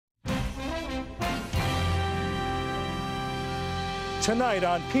Tonight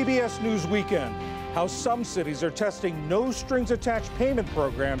on PBS News Weekend, how some cities are testing no-strings-attached payment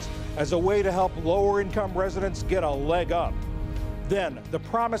programs as a way to help lower-income residents get a leg up. Then, the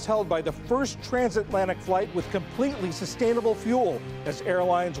promise held by the first transatlantic flight with completely sustainable fuel as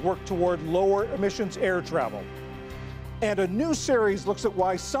airlines work toward lower-emissions air travel. And a new series looks at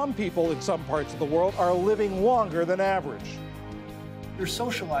why some people in some parts of the world are living longer than average. They're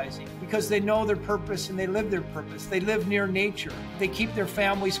socializing because they know their purpose and they live their purpose. They live near nature. They keep their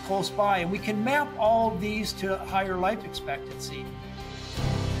families close by, and we can map all of these to higher life expectancy.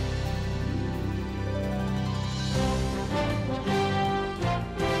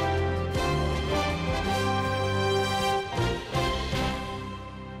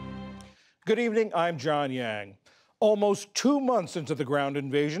 Good evening, I'm John Yang. Almost 2 months into the ground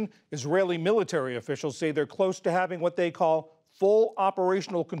invasion, Israeli military officials say they're close to having what they call full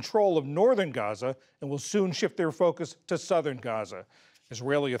operational control of northern Gaza and will soon shift their focus to southern Gaza.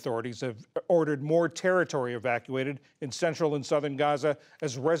 Israeli authorities have ordered more territory evacuated in central and southern Gaza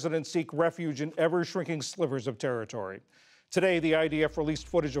as residents seek refuge in ever-shrinking slivers of territory. Today, the IDF released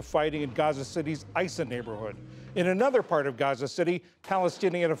footage of fighting in Gaza City's Isa neighborhood. In another part of Gaza City,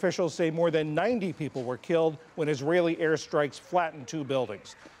 Palestinian officials say more than 90 people were killed when Israeli airstrikes flattened 2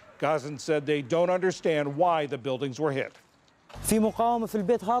 buildings. Gazans said they don't understand why the buildings were hit.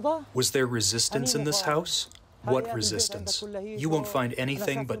 Was there resistance in this house? What resistance? You won't find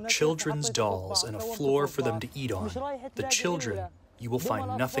anything but children's dolls and a floor for them to eat on. The children, you will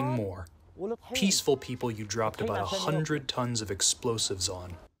find nothing more. Peaceful people you dropped about 100 tons of explosives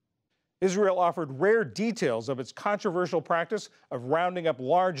on. Israel offered rare details of its controversial practice of rounding up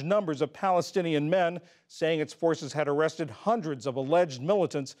large numbers of Palestinian men, saying its forces had arrested hundreds of alleged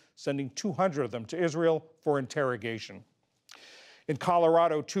militants, sending 200 of them to Israel for interrogation. In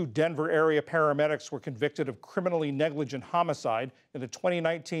Colorado, 2 Denver area paramedics were convicted of criminally negligent homicide in the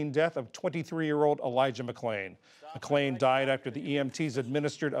 2019 death of 23-year-old Elijah McClain. McClain died after the EMTs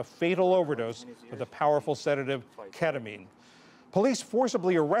administered a fatal overdose of the powerful sedative ketamine. Police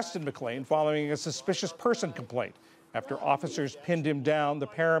forcibly arrested McClain following a suspicious person complaint. After officers pinned him down, the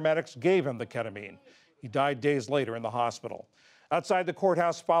paramedics gave him the ketamine. He died days later in the hospital. Outside the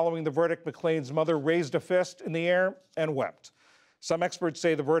courthouse following the verdict, McClain's mother raised a fist in the air and wept. Some experts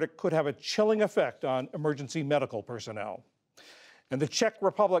say the verdict could have a chilling effect on emergency medical personnel. And the Czech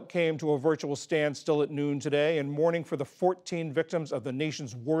Republic came to a virtual standstill at noon today in mourning for the 14 victims of the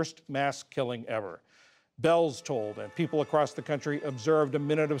nation's worst mass killing ever. Bells tolled, and people across the country observed a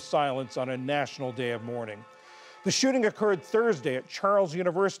minute of silence on a national day of mourning. The shooting occurred Thursday at Charles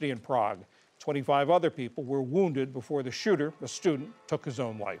University in Prague. 25 other people were wounded before the shooter, a student, took his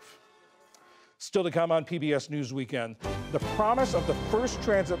own life. Still to come on PBS News Weekend, the promise of the first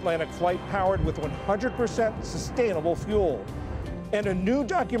transatlantic flight powered with 100% sustainable fuel. And a new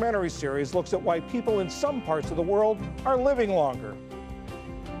documentary series looks at why people in some parts of the world are living longer.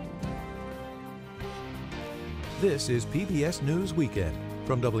 This is PBS News Weekend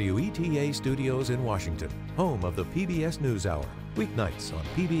from WETA Studios in Washington, home of the PBS NewsHour, weeknights on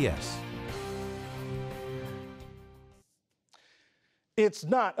PBS. It's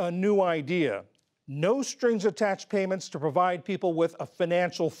not a new idea. No strings attached payments to provide people with a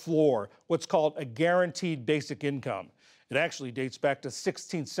financial floor, what's called a guaranteed basic income. It actually dates back to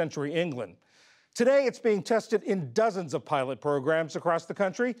 16th century England. Today, it's being tested in dozens of pilot programs across the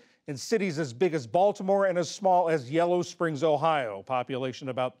country, in cities as big as Baltimore and as small as Yellow Springs, Ohio, population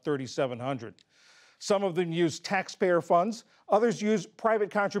about 3,700. Some of them use taxpayer funds, others use private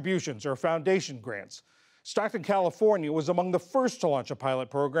contributions or foundation grants. Stockton, California was among the first to launch a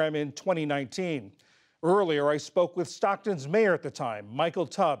pilot program in 2019. Earlier, I spoke with Stockton's mayor at the time, Michael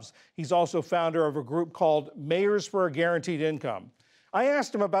Tubbs. He's also founder of a group called Mayors for a Guaranteed Income. I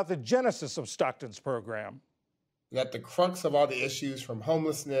asked him about the genesis of Stockton's program. That the crux of all the issues from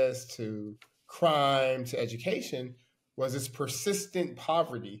homelessness to crime to education was this persistent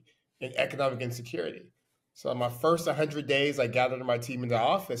poverty and economic insecurity. So in my first 100 days, I gathered my team in the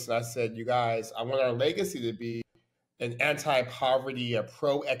office and I said, you guys, I want our legacy to be an anti-poverty, a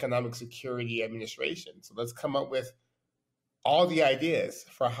pro-economic security administration. So let's come up with all the ideas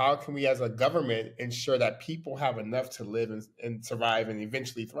for how can we as a government ensure that people have enough to live and survive and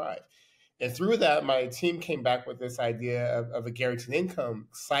eventually thrive. And through that, my team came back with this idea of a guaranteed income,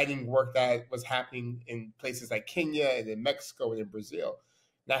 citing work that was happening in places like Kenya and in Mexico and in Brazil.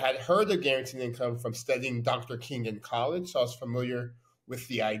 And I had heard of guaranteed income from studying Dr. King in college, so I was familiar with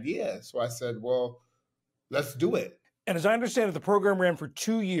the idea. So I said, well, let's do it. And as I understand it, the program ran for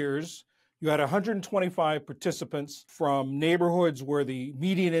 2 years. You had 125 participants from neighborhoods where the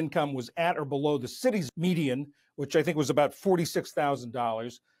median income was at or below the city's median, which I think was about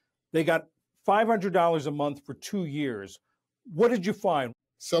 $46,000. They got $500 a month for 2 years. What did you find?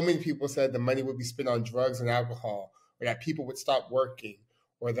 So many people said the money would be spent on drugs and alcohol, or that people would stop working,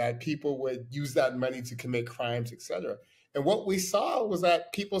 or that people would use that money to commit crimes, etc. And what we saw was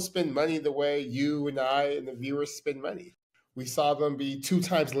that people spend money the way you and I and the viewers spend money. We saw them be 2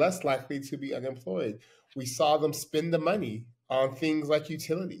 times less likely to be unemployed. We saw them spend the money on things like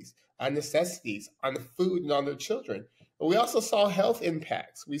utilities, on necessities, on food, and on their children. But we also saw health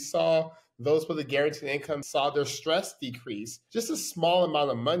impacts. We saw those with a guaranteed income saw their stress decrease. Just a small amount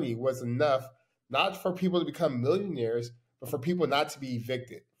of money was enough, not for people to become millionaires, but for people not to be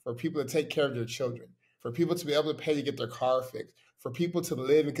evicted, for people to take care of their children, for people to be able to pay to get their car fixed, for people to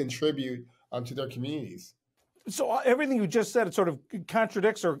live and contribute to their communities. So everything you just said, it sort of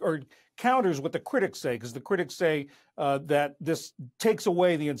contradicts or counters what the critics say, because the critics say that this takes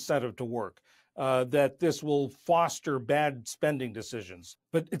away the incentive to work, that this will foster bad spending decisions.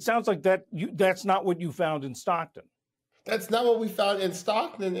 But it sounds like that's not what you found in Stockton. That's not what we found in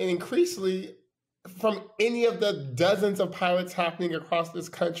Stockton, and increasingly from any of the dozens of pilots happening across this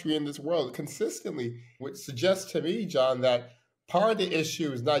country and this world consistently, which suggests to me, John, that part of the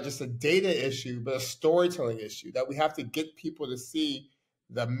issue is not just a data issue, but a storytelling issue, that we have to get people to see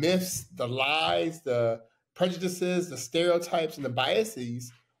the myths, the lies, the prejudices, the stereotypes, and the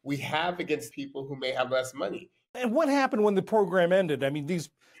biases we have against people who may have less money. And what happened when the program ended? I mean, these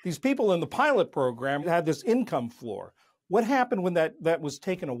people in the pilot program had this income floor. What happened when that was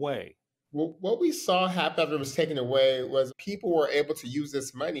taken away? Well, what we saw happen after it was taken away was people were able to use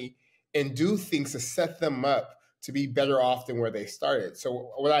this money and do things to set them up to be better off than where they started.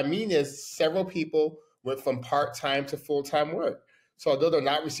 So what I mean is several people went from part-time to full-time work. So although they're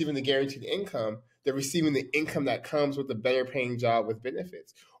not receiving the guaranteed income, they're receiving the income that comes with a better paying job with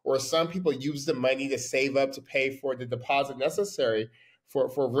benefits. Or some people use the money to save up to pay for the deposit necessary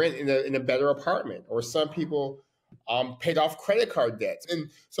for rent in a better apartment. Or some people paid off credit card debts. And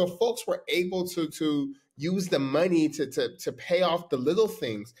so folks were able to use the money to pay off the little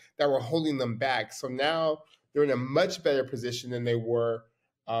things that were holding them back. So now they're in a much better position than they were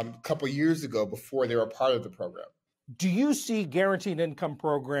a couple of years ago before they were part of the program. Do you see guaranteed income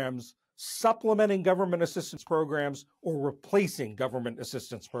programs supplementing government assistance programs or replacing government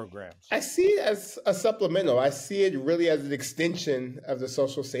assistance programs? I see it as a supplemental. I see it really as an extension of the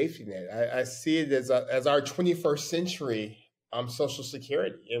social safety net. I see it as our 21st century Social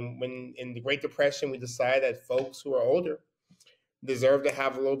Security. And when in the Great Depression, we decided that folks who are older deserve to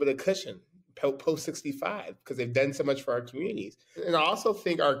have a little bit of cushion post 65 because they've done so much for our communities. And I also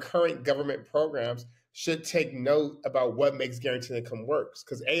think our current government programs should take note about what makes guaranteed income works.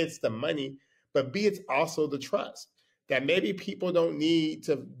 Because A, it's the money, but B, it's also the trust. That maybe people don't need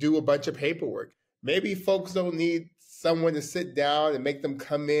to do a bunch of paperwork. Maybe folks don't need someone to sit down and make them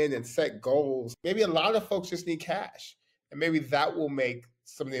come in and set goals. Maybe a lot of folks just need cash. And maybe that will make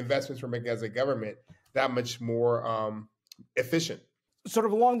some of the investments we're making as a government that much more efficient. Sort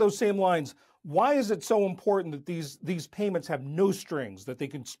of along those same lines, why is it so important that these payments have no strings, that they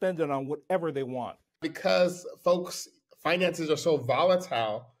can spend it on whatever they want? Because folks' finances are so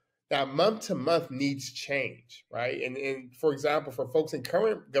volatile that month to month needs change, right? And for example, for folks in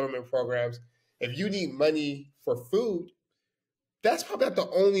current government programs, if you need money for food, that's probably not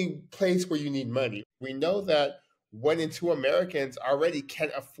the only place where you need money. We know that 1 in 2 Americans already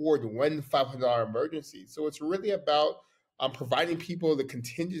can't afford one $500 emergency. So it's really about providing people the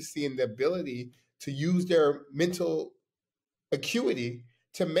contingency and the ability to use their mental acuity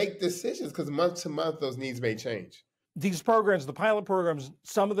to make decisions, because month to month, those needs may change. These programs, the pilot programs,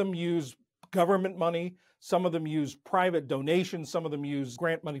 some of them use government money, some of them use private donations, some of them use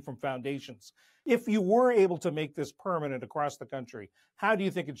grant money from foundations. If you were able to make this permanent across the country, how do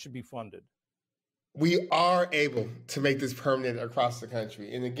you think it should be funded? We are able to make this permanent across the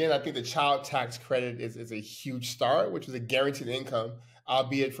country. And again, I think the child tax credit is a huge start, which is a guaranteed income,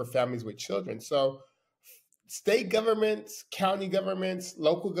 albeit for families with children. So state governments, county governments,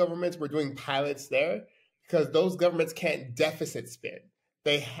 local governments, we're doing pilots there because those governments can't deficit spend.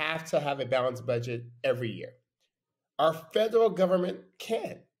 They have to have a balanced budget every year. Our federal government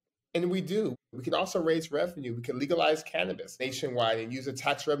can, and we do. We can also raise revenue. We can legalize cannabis nationwide and use the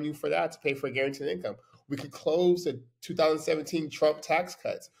tax revenue for that to pay for guaranteed income. We could close the 2017 Trump tax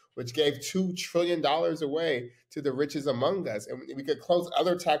cuts, which gave $2 trillion away to the richest among us. And we could close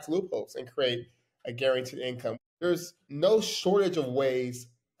other tax loopholes and create a guaranteed income. There's no shortage of ways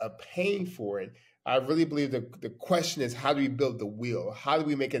of paying for it. I really believe the question is, how do we build the wheel? How do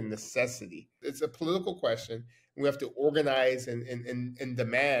we make it a necessity? It's a political question. And we have to organize and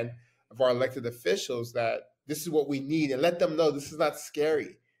demand of our elected officials that this is what we need, and let them know this is not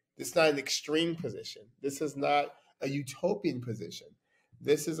scary. This is not an extreme position. This is not a utopian position.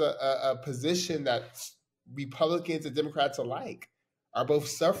 This is a position that Republicans and Democrats alike are both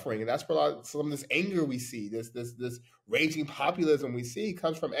suffering. And that's where some of this anger we see, this raging populism we see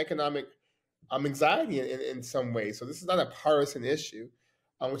comes from economic anxiety in some ways. So this is not a partisan issue,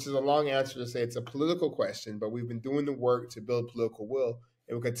 which is a long answer to say it's a political question, but we've been doing the work to build political will,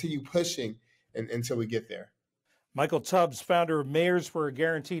 and we'll continue pushing until we get there. Michael Tubbs, founder of Mayors for a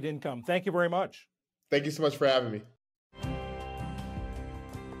Guaranteed Income. Thank you very much. Thank you so much for having me.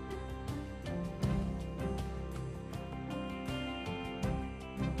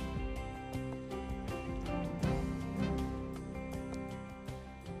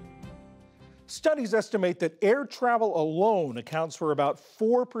 Studies estimate that air travel alone accounts for about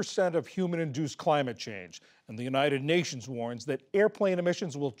 4% of human-induced climate change, and the United Nations warns that airplane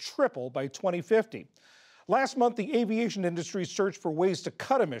emissions will triple by 2050. Last month, the aviation industry's search for ways to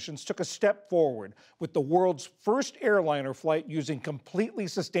cut emissions took a step forward with the world's first airliner flight using completely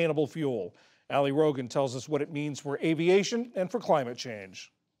sustainable fuel. Ali Rogan tells us what it means for aviation and for climate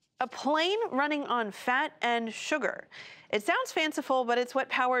change. A plane running on fat and sugar. It sounds fanciful, but it's what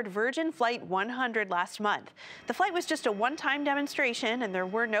powered Virgin Flight 100 last month. The flight was just a one-time demonstration and there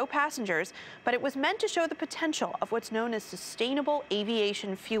were no passengers, but it was meant to show the potential of what's known as sustainable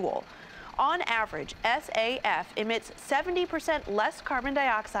aviation fuel. On average, SAF emits 70% less carbon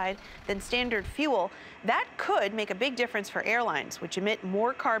dioxide than standard fuel. That could make a big difference for airlines, which emit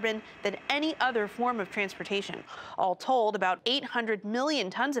more carbon than any other form of transportation. All told, about 800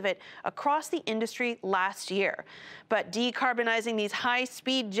 million tons of it across the industry last year. But decarbonizing these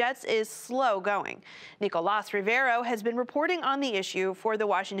high-speed jets is slow going. Nicolás Rivero has been reporting on the issue for the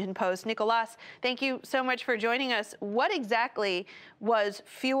Washington Post. Nicolás, thank you so much for joining us. What exactly was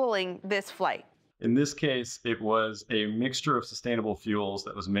fueling this flight? In this case, it was a mixture of sustainable fuels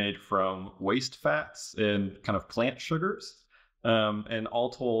that was made from waste fats and kind of plant sugars. And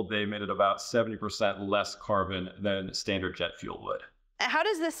all told, they emitted about 70% less carbon than standard jet fuel would. How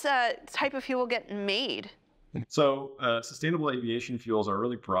does this type of fuel get made? So sustainable aviation fuels are a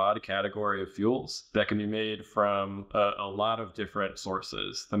really broad category of fuels that can be made from a lot of different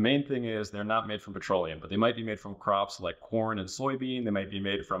sources. The main thing is they're not made from petroleum, but they might be made from crops like corn and soybean. They might be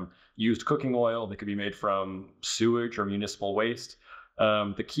made from used cooking oil. They could be made from sewage or municipal waste.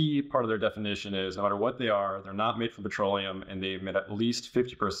 The key part of their definition is no matter what they are, they're not made from petroleum, and they emit at least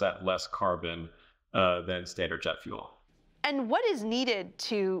 50% less carbon than standard jet fuel. And what is needed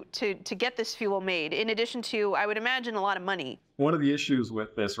to get this fuel made, in addition to, I would imagine, a lot of money? One of the issues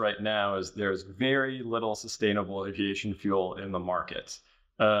with this right now is there's very little sustainable aviation fuel in the market.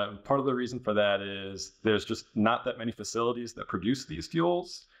 Part of the reason for that is there's just not that many facilities that produce these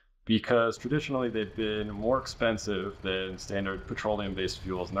fuels, because traditionally they've been more expensive than standard petroleum-based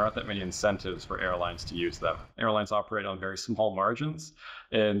fuels, and there aren't that many incentives for airlines to use them. Airlines operate on very small margins,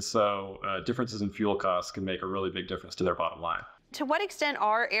 and so differences in fuel costs can make a really big difference to their bottom line. To what extent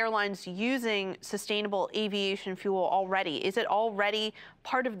are airlines using sustainable aviation fuel already? Is it already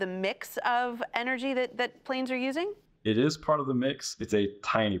part of the mix of energy that planes are using? It is part of the mix. It's a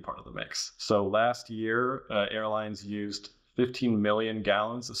tiny part of the mix. So last year, airlines used 15 million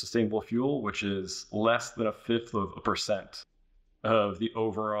gallons of sustainable fuel, which is less than 0.1% of the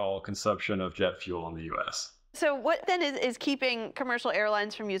overall consumption of jet fuel in the U.S. So what then is keeping commercial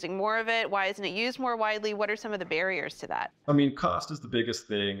airlines from using more of it? Why isn't it used more widely? What are some of the barriers to that? I mean, cost is the biggest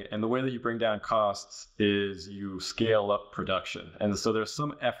thing. And the way that you bring down costs is you scale up production. And so there's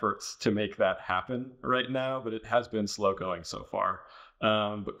some efforts to make that happen right now, but it has been slow going so far.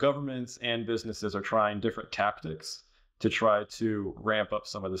 But governments and businesses are trying different tactics to try to ramp up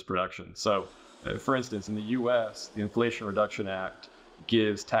some of this production. So, for instance, in the U.S., the Inflation Reduction Act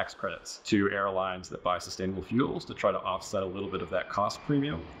gives tax credits to airlines that buy sustainable fuels to try to offset a little bit of that cost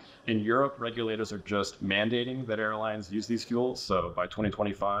premium. In Europe, regulators are just mandating that airlines use these fuels. So by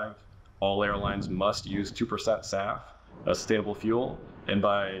 2025, all airlines must use 2% SAF, a sustainable fuel. And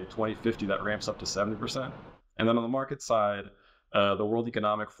by 2050, that ramps up to 70%. And then on the market side, the World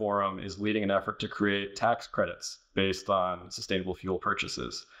Economic Forum is leading an effort to create tax credits based on sustainable fuel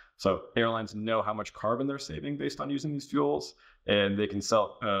purchases. So airlines know how much carbon they're saving based on using these fuels, and they can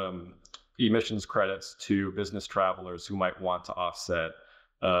sell emissions credits to business travelers who might want to offset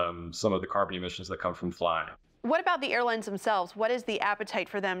some of the carbon emissions that come from flying. What about the airlines themselves? What is the appetite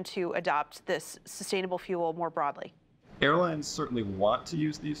for them to adopt this sustainable fuel more broadly? Airlines certainly want to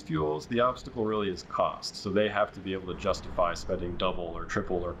use these fuels. The obstacle really is cost. So they have to be able to justify spending double or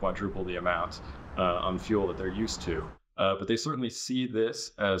triple or quadruple the amount on fuel that they're used to. But they certainly see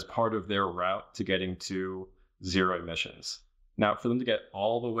this as part of their route to getting to zero emissions. Now, for them to get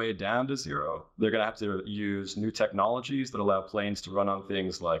all the way down to zero, they're going to have to use new technologies that allow planes to run on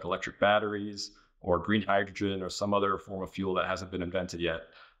things like electric batteries or green hydrogen or some other form of fuel that hasn't been invented yet.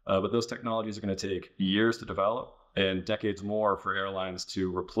 But those technologies are going to take years to develop and decades more for airlines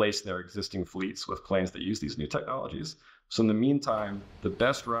to replace their existing fleets with planes that use these new technologies. So in the meantime, the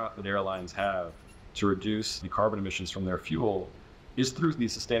best route that airlines have to reduce the carbon emissions from their fuel is through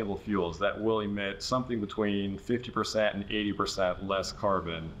these sustainable fuels that will emit something between 50% and 80% less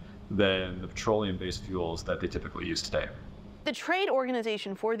carbon than the petroleum-based fuels that they typically use today. The trade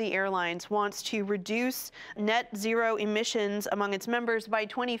organization for the airlines wants to reduce net zero emissions among its members by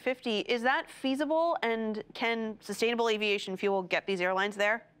 2050. Is that feasible, and can sustainable aviation fuel get these airlines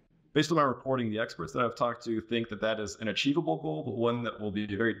there? Based on my reporting, the experts that I've talked to think that that is an achievable goal, but one that will be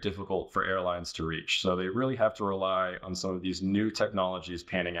very difficult for airlines to reach. So they really have to rely on some of these new technologies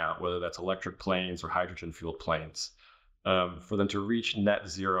panning out, whether that's electric planes or hydrogen-fueled planes, for them to reach net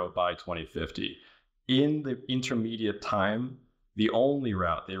zero by 2050. In the intermediate time, the only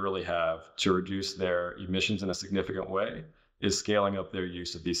route they really have to reduce their emissions in a significant way is scaling up their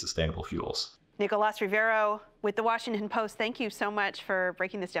use of these sustainable fuels. Nicolás Rivero with The Washington Post, thank you so much for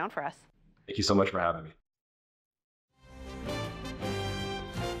breaking this down for us. Thank you so much for having me.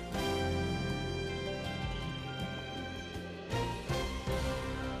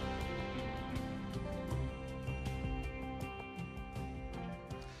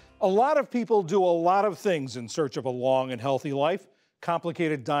 A lot of people do a lot of things in search of a long and healthy life: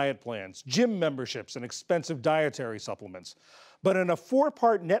 complicated diet plans, gym memberships, and expensive dietary supplements. But in a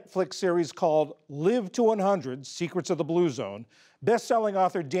 4-part Netflix series called Live to 100, Secrets of the Blue Zone, best-selling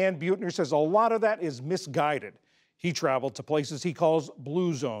author Dan Buettner says a lot of that is misguided. He traveled to places he calls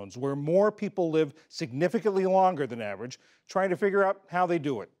blue zones, where more people live significantly longer than average, trying to figure out how they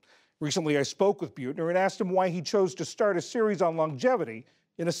do it. Recently, I spoke with Buettner and asked him why he chose to start a series on longevity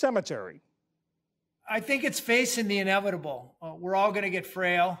in a cemetery. I think it's facing the inevitable. We're all going to get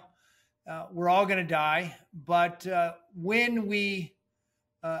frail. We're all going to die. But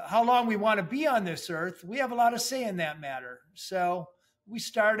how long we want to be on this earth, we have a lot of say in that matter. So we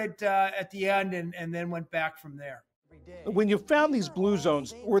started at the end and then went back from there. When you found these blue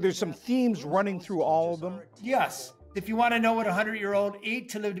zones, were there some themes running through all of them? Yes. If you want to know what a 100-year-old ate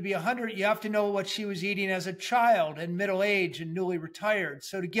to live to be 100, you have to know what she was eating as a child and middle age and newly retired.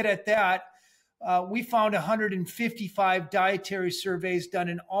 So to get at that, we found 155 dietary surveys done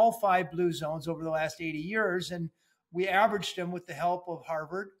in all 5 blue zones over the last 80 years, and we averaged them with the help of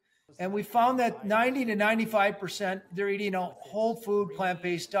Harvard. And we found that 90 to 95%, they're eating a whole food,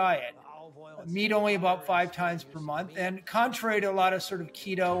 plant-based diet. Meat only about 5 times per month. And contrary to a lot of sort of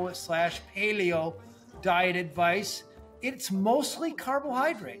keto/paleo diet advice, it's mostly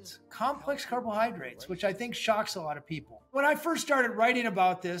carbohydrates, complex carbohydrates, which I think shocks a lot of people. When I first started writing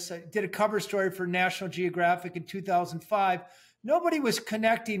about this, I did a cover story for National Geographic in 2005. Nobody was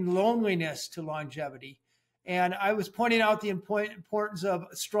connecting loneliness to longevity. And I was pointing out the importance of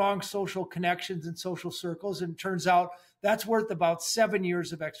strong social connections and social circles. And it turns out that's worth about 7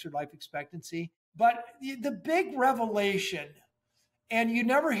 years of extra life expectancy. But the big revelation, and you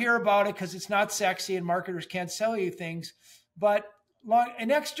never hear about it because it's not sexy and marketers can't sell you things, but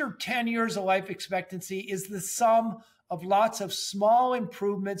an extra 10 years of life expectancy is the sum of lots of small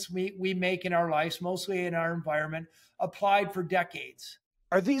improvements we make in our lives, mostly in our environment, applied for decades.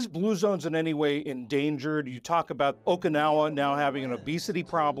 Are these blue zones in any way endangered? You talk about Okinawa now having an obesity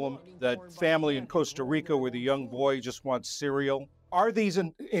problem, that family in Costa Rica where the young boy just wants cereal. Are these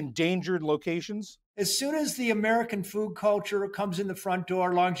endangered locations? As soon as the American food culture comes in the front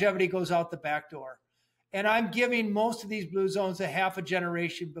door, longevity goes out the back door. And I'm giving most of these blue zones a half a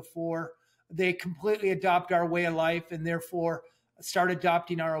generation before they completely adopt our way of life and therefore start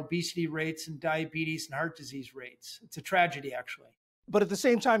adopting our obesity rates and diabetes and heart disease rates. It's a tragedy, actually. But at the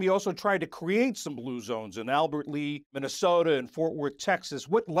same time, you also tried to create some blue zones in Albert Lea, Minnesota, and Fort Worth, Texas.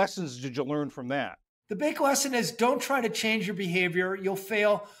 What lessons did you learn from that? The big lesson is don't try to change your behavior. You'll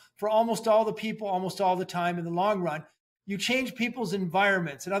fail for almost all the people, almost all the time in the long run. You change people's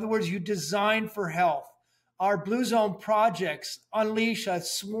environments. In other words, you design for health. Our Blue Zone projects unleash a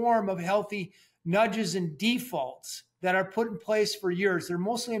swarm of healthy nudges and defaults that are put in place for years. They're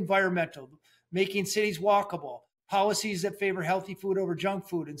mostly environmental, making cities walkable, policies that favor healthy food over junk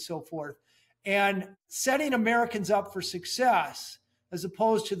food, and so forth. And setting Americans up for success, as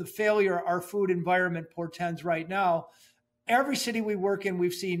opposed to the failure our food environment portends right now. Every city we work in,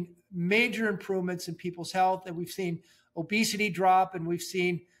 we've seen major improvements in people's health, and we've seen obesity drop, and we've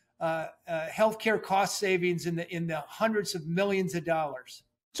seen healthcare cost savings in the hundreds of millions of dollars.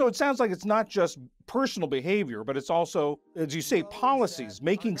 So it sounds like it's not just personal behavior, but it's also, as you say, policies,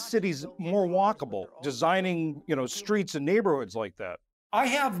 making cities more walkable, designing, streets and neighborhoods like that. I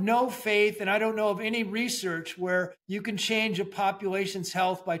have no faith, and I don't know of any research where you can change a population's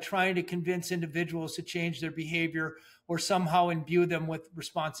health by trying to convince individuals to change their behavior or somehow imbue them with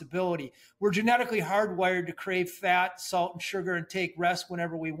responsibility. We're genetically hardwired to crave fat, salt, and sugar and take rest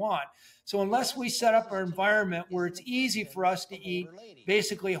whenever we want. So unless we set up our environment where it's easy for us to eat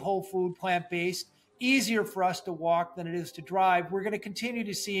basically whole food, plant-based, easier for us to walk than it is to drive, we're going to continue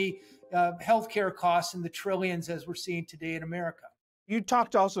to see healthcare costs in the trillions as we're seeing today in America. You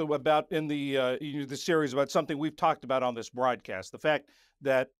talked also about in the series about something we've talked about on this broadcast, the fact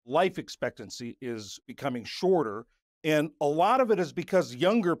that life expectancy is becoming shorter. And a lot of it is because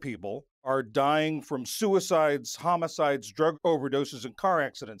younger people are dying from suicides, homicides, drug overdoses, and car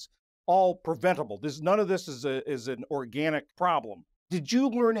accidents, all preventable. None of this is an organic problem. Did you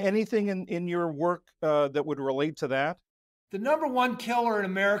learn anything in your work that would relate to that? The number one killer in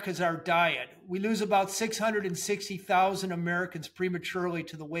America is our diet. We lose about 660,000 Americans prematurely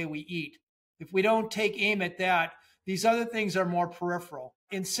to the way we eat. If we don't take aim at that, these other things are more peripheral.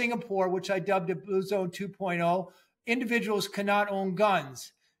 In Singapore, which I dubbed a Blue Zone 2.0, individuals cannot own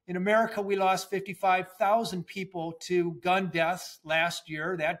guns. In America, we lost 55,000 people to gun deaths last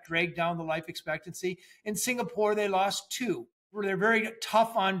year. That dragged down the life expectancy. In Singapore, they lost 2. They're very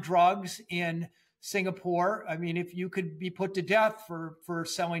tough on drugs in Singapore. I mean, if you could be put to death for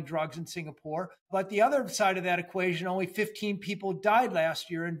selling drugs in Singapore. But the other side of that equation, only 15 people died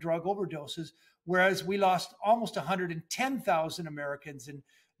last year in drug overdoses, whereas we lost almost 110,000 Americans in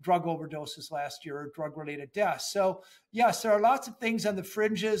drug overdoses last year, or drug-related deaths. So yes, there are lots of things on the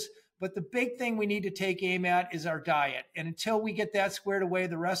fringes, but the big thing we need to take aim at is our diet. And until we get that squared away,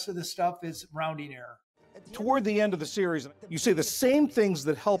 the rest of the stuff is rounding error. Toward the end of the series, you say the same things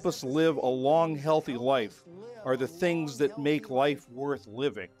that help us live a long, healthy life are the things that make life worth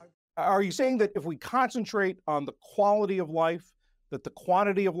living. Are you saying that if we concentrate on the quality of life, that the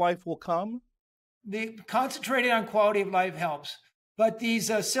quantity of life will come? Concentrating on quality of life helps. But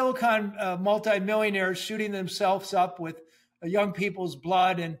these Silicon multimillionaires shooting themselves up with young people's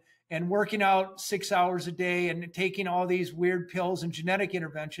blood and working out 6 hours a day and taking all these weird pills and genetic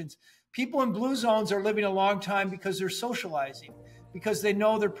interventions, people in blue zones are living a long time because they're socializing, because they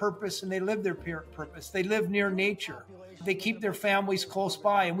know their purpose and they live their purpose. They live near nature. They keep their families close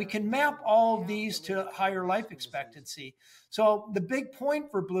by. And we can map all of these to higher life expectancy. So the big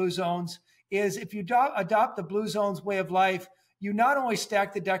point for blue zones is if you adopt the blue zones way of life, you not only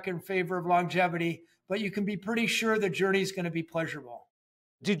stack the deck in favor of longevity, but you can be pretty sure the journey is going to be pleasurable.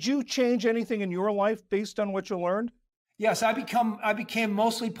 Did you change anything in your life based on what you learned? Yes, I became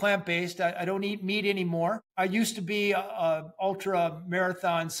mostly plant-based. I don't eat meat anymore. I used to be an ultra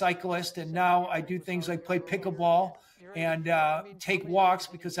marathon cyclist, and now I do things like play pickleball and take walks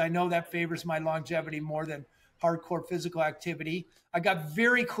because I know that favors my longevity more than hardcore physical activity. I got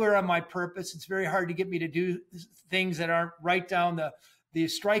very clear on my purpose. It's very hard to get me to do things that aren't right down the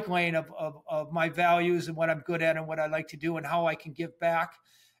strike lane of my values and what I'm good at and what I like to do and how I can give back.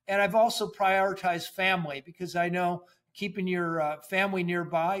 And I've also prioritized family because I know keeping your family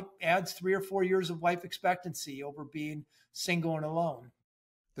nearby adds 3 or 4 years of life expectancy over being single and alone.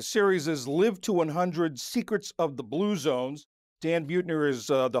 The series is Live to 100, Secrets of the Blue Zones. Dan Buettner is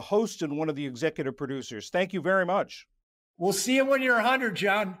the host and one of the executive producers. Thank you very much. We'll see you when you're 100,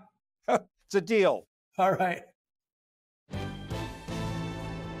 John. It's a deal. All right.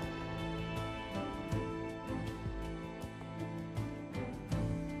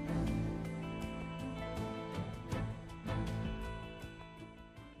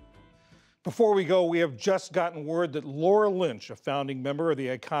 Before we go, we have just gotten word that Laura Lynch, a founding member of the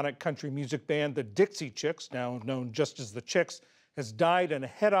iconic country music band the Dixie Chicks, now known just as the Chicks, has died in a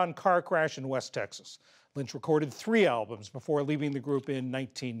head-on car crash in West Texas. Lynch recorded 3 albums before leaving the group in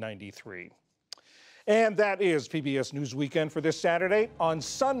 1993. And that is PBS News Weekend for this Saturday. On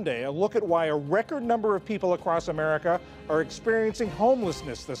Sunday, a look at why a record number of people across America are experiencing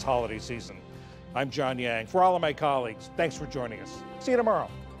homelessness this holiday season. I'm John Yang. For all of my colleagues, thanks for joining us. See you tomorrow.